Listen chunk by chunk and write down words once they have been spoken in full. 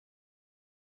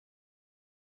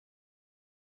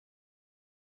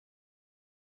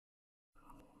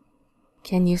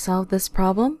Can you solve this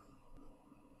problem?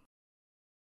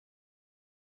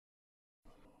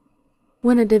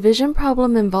 When a division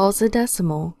problem involves a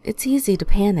decimal, it's easy to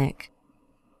panic.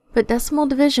 But decimal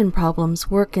division problems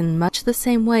work in much the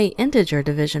same way integer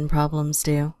division problems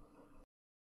do.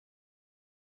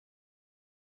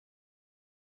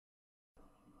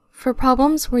 For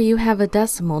problems where you have a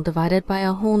decimal divided by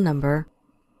a whole number,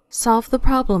 solve the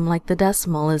problem like the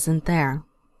decimal isn't there.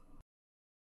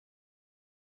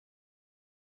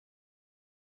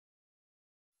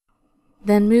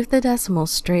 Then move the decimal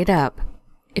straight up.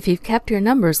 If you've kept your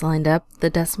numbers lined up, the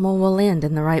decimal will land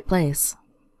in the right place.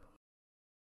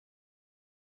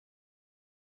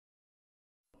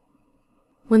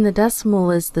 When the decimal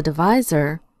is the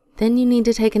divisor, then you need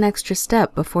to take an extra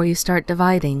step before you start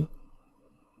dividing.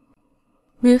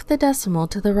 Move the decimal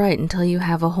to the right until you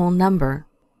have a whole number.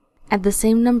 Add the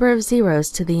same number of zeros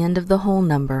to the end of the whole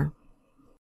number.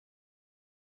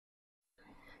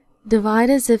 Divide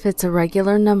as if it's a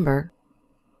regular number.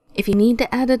 If you need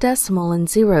to add a decimal and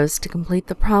zeros to complete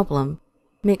the problem,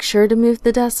 make sure to move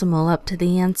the decimal up to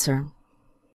the answer.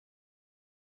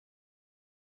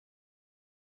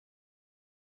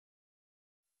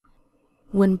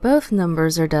 When both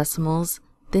numbers are decimals,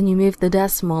 then you move the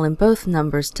decimal in both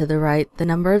numbers to the right the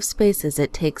number of spaces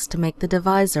it takes to make the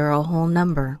divisor a whole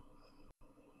number.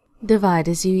 Divide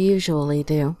as you usually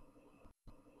do.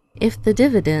 If the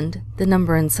dividend, the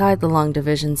number inside the long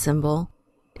division symbol,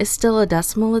 is still a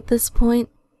decimal at this point,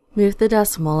 move the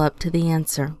decimal up to the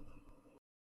answer.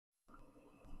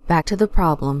 Back to the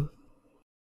problem.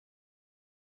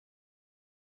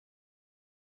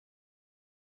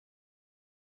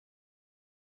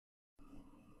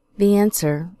 The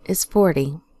answer is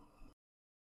 40.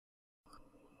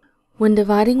 When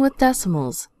dividing with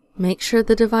decimals, make sure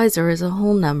the divisor is a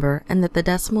whole number and that the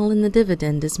decimal in the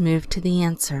dividend is moved to the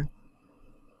answer.